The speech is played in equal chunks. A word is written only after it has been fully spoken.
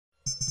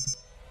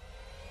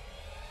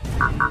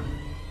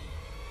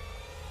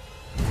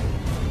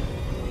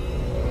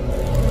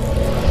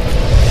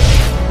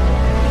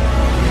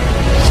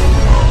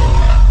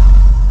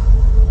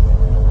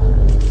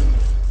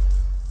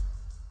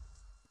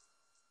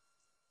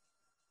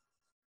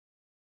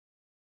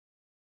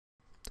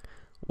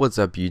What's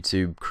up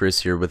YouTube,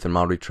 Chris here with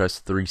Model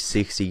Trust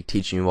 360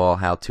 teaching you all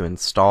how to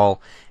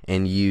install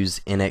and use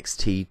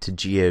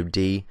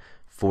NXT2GOD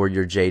for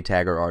your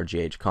JTAG or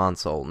RGH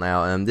console.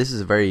 Now this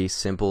is a very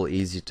simple,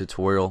 easy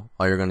tutorial.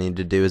 All you're going to need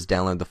to do is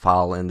download the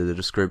file into the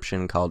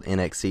description called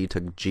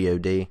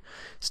NXT2GOD.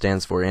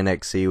 Stands for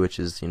NXT, which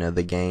is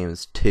the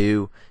games,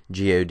 to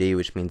GOD,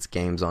 which means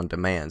games on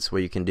demand. So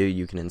what you can do,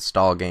 you can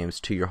install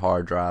games to your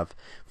hard drive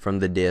from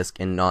the disk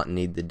and not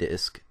need the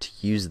disk to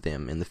use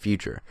them in the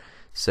future.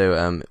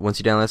 So once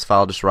you download this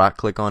file, just right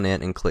click on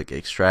it and click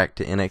extract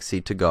to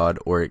NXT2GOD,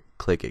 or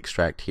click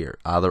extract here.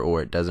 Either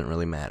or, it doesn't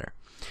really matter.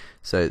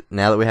 So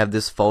now that we have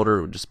this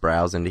folder, we'll just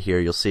browse into here.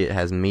 You'll see it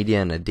has media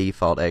and a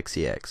default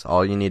XEX.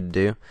 All you need to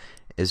do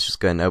is just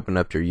go ahead and open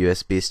up your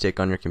USB stick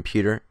on your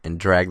computer and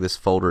drag this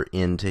folder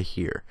into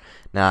here.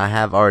 Now I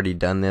have already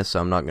done this, so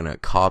I'm not going to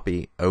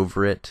copy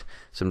over it.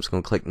 So I'm just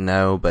going to click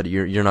no, but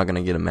you're not going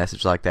to get a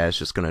message like that. It's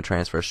just going to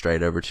transfer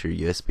straight over to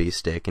your USB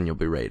stick and you'll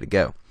be ready to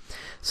go.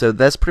 So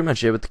that's pretty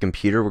much it with the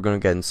computer. We're going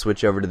to go ahead and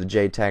switch over to the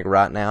JTAG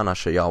right now, and I'll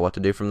show y'all what to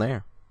do from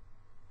there.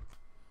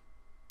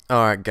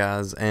 Alright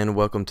guys, and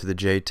welcome to the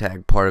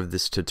JTAG part of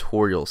this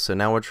tutorial. So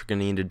now what you're going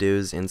to need to do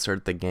is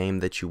insert the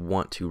game that you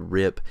want to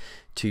rip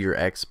to your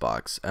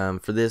Xbox.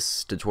 For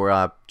this tutorial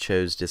I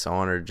chose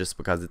Dishonored just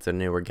because it's a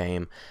newer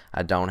game.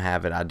 I don't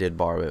have it. I did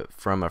borrow it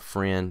from a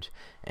friend,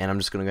 and I'm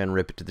just going to go ahead and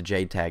rip it to the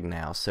JTAG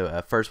now.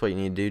 So first what you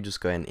need to do,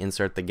 just go ahead and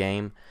insert the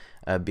game.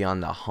 Be on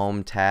the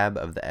home tab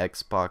of the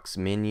Xbox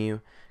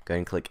menu. Go ahead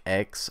and click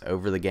X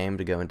over the game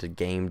to go into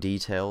game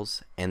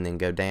details, and then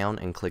go down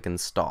and click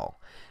install.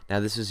 Now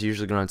this is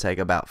usually going to take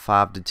about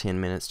 5 to 10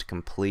 minutes to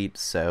complete,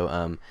 so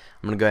I'm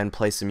going to go ahead and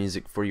play some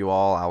music for you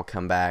all. I'll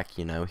come back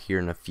here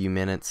in a few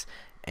minutes,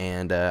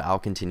 and I'll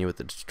continue with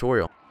the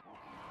tutorial.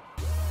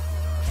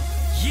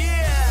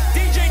 Yeah,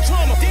 DJ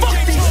Trauma,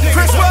 fuck these niggas.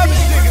 Chris Bowser,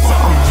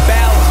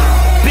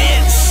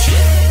 bitch.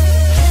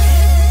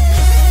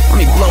 Let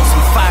me blow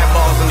some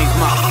fireballs on these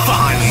motherfuckers.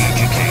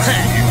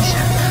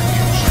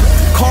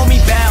 Call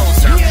me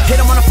Bowser. Hit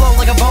him on the floor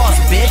like a boss,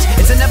 bitch.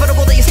 It's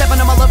inevitable that you step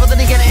into my level,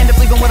 then you're gonna end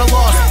up leaving with a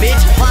loss, bitch.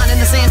 Line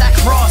in the sand, I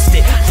crossed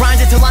it. Grind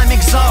it till I'm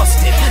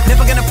exhausted.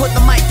 Never gonna put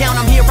the mic down,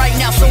 I'm here right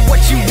now, so what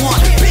you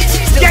want,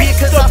 bitch? Still here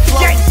cause I flow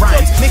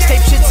rhymes.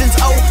 Mixtape shit since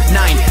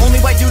 09. Only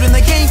white dude in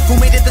the game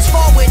who made it this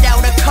far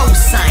without a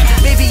cosign.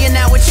 Baby, and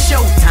now it's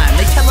showtime.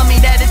 They telling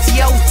me that it's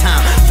yo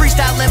time.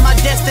 Freestyling my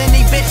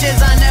destiny, bitches,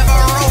 I never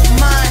wrote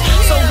mine.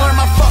 So learn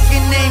my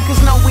fucking name,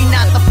 cause no, we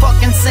not the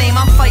fucking same.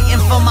 I'm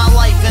fighting for my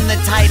life and the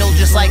title,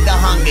 just like the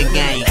Hunger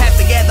Games. Have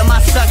to gather my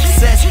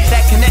success,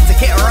 that connect to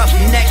get rough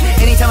neck.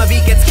 Anytime a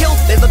beat gets killed,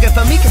 they looking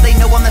for me cause they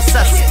know I'm the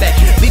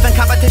suspect. Leaving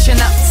competition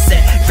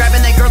upset,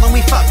 grabbing that girl and we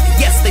fuck.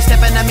 Yes, they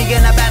stepping at me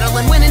in a battle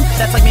and winning.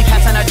 That's like me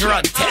passing a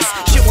drug test.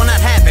 Shit will not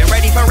happen,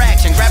 ready for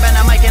action. Grabbing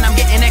a mic and I'm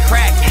getting it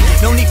cracking.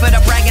 No need for the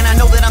bragging, I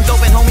know that I'm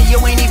doping, homie,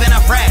 you ain't even a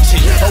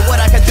fraction. But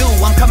what I could do,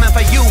 I'm coming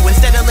for you,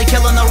 instead of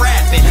killing the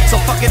rapping. So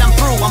fuck it, I'm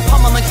through, I'm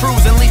pummeling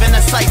crews and leaving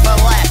the cypher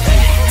laughing.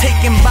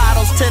 Taking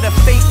bottles to the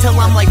face till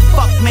I'm like,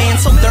 fuck man,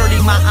 so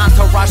dirty my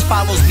entourage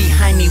follows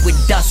behind me with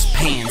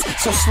dustpans.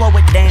 So slow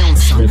it down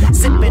son,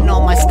 sipping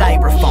on my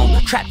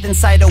styrofoam. Trapped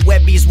inside a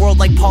Webby's world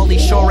like Pauly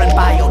Shore and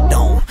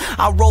Biodome.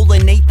 I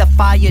rollinate the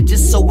fire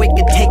just so it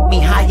could take me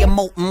higher.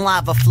 Molten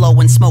lava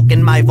flowing,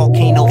 smoking my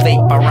volcano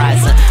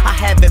vaporizer. I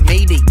haven't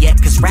made it yet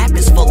cause rap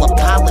is full of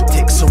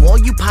politics. So all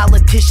you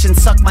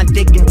politicians suck my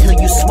dick until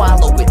you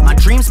swallow it. My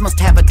dreams must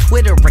have a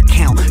Twitter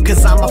account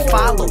cause I'ma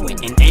follow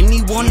it. And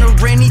anyone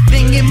or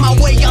anything in my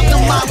way, I'll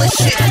demolish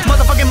it.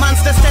 Motherfucking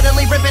monster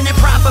steadily ripping it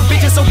proper.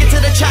 Bitches, so get to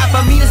the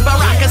chopper. Mean as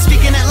Baraka,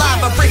 speaking at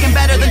lava. Breaking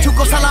better than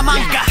Tuco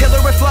Salamanca.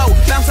 Killer with flow,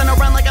 bouncing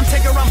around like I'm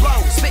Tigger on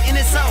blow. Spitting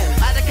it so,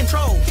 out of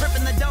control.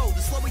 Tripping the dough,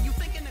 the slower you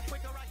thinking, the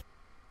quicker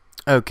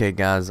I... Okay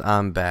guys,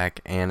 I'm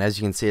back, and as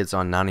you can see it's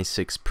on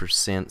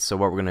 96%. So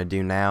what we're going to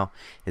do now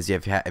is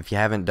if you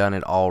haven't done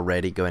it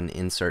already, go ahead and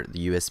insert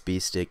the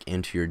USB stick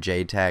into your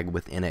JTAG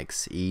with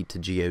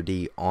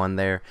NXT2GOD on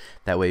there.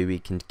 That way we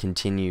can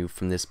continue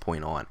from this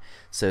point on.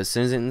 So as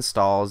soon as it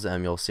installs,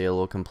 you'll see a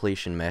little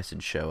completion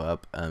message show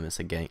up. It's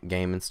a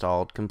game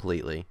installed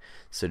completely.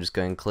 So just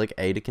go ahead and click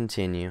A to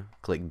continue,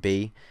 click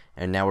B,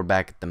 and now we're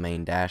back at the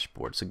main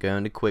dashboard. So go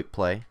into Quick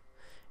Play,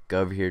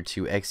 go over here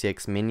to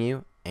XEX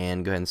menu,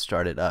 and go ahead and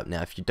start it up.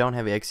 Now if you don't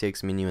have the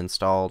XEX menu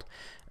installed,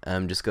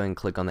 just go ahead and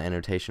click on the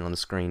annotation on the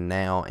screen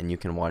now, and you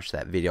can watch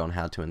that video on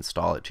how to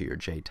install it to your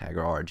JTAG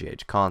or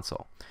RGH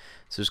console.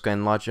 So just go ahead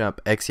and launch up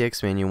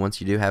XEX menu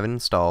once you do have it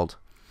installed,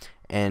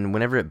 and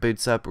whenever it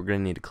boots up we're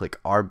going to need to click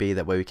RB.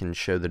 That way we can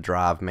show the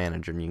drive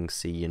manager and you can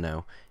see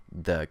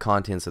the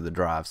contents of the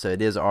drive. So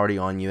it is already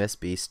on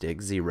USB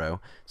stick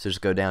 0, so just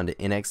go down to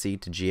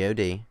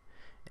NXT2GOD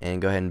and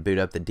go ahead and boot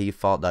up the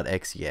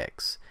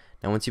default.xex.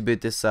 Now once you boot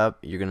this up,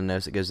 you're going to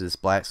notice it goes to this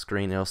black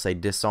screen. It'll say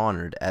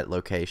Dishonored at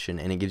location,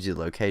 and it gives you the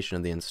location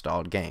of the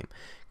installed game.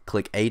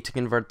 Click A to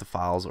convert the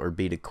files, or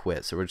B to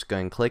quit. So we're just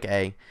going to click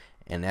A,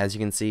 and as you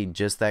can see,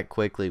 just that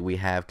quickly we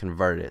have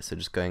converted it. So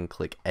just go ahead and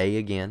click A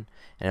again,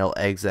 and it'll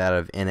exit out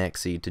of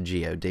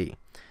NXT2GOD.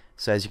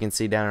 So as you can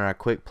see down in our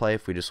quick play,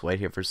 if we just wait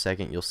here for a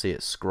second, you'll see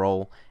it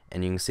scroll,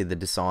 and you can see the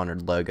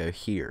Dishonored logo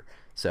here.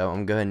 So I'm going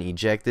to go ahead and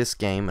eject this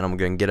game, and I'm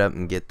going to get up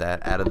and get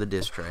that out of the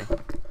disk tray.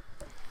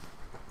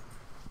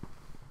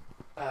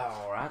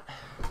 Alright,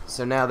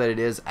 so now that it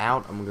is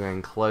out, I'm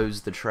going to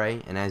close the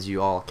tray, and as you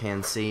all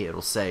can see,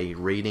 it'll say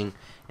reading,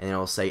 and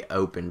it'll say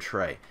open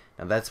tray.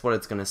 Now that's what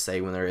it's going to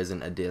say when there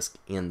isn't a disk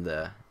in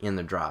the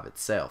drive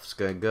itself.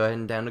 So go ahead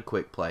and down to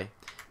quick play,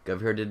 go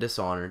over here to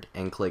Dishonored,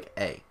 and click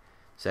A.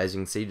 So as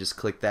you can see, just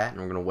click that, and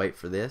we're going to wait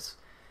for this.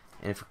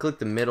 And if we click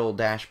the middle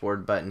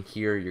dashboard button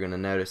here, you're going to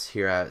notice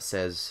here how it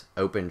says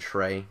open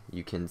tray.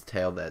 You can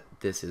tell that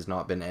this has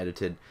not been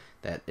edited,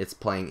 that it's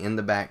playing in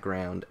the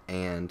background,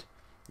 and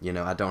you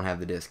know, I don't have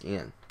the disc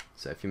in.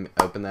 So if you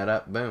open that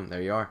up, boom,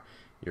 there you are.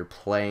 You're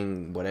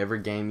playing whatever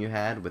game you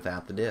had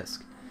without the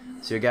disc.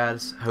 So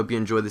guys, hope you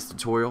enjoyed this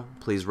tutorial.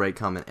 Please rate,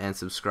 comment, and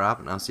subscribe,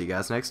 and I'll see you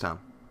guys next time.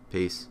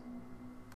 Peace.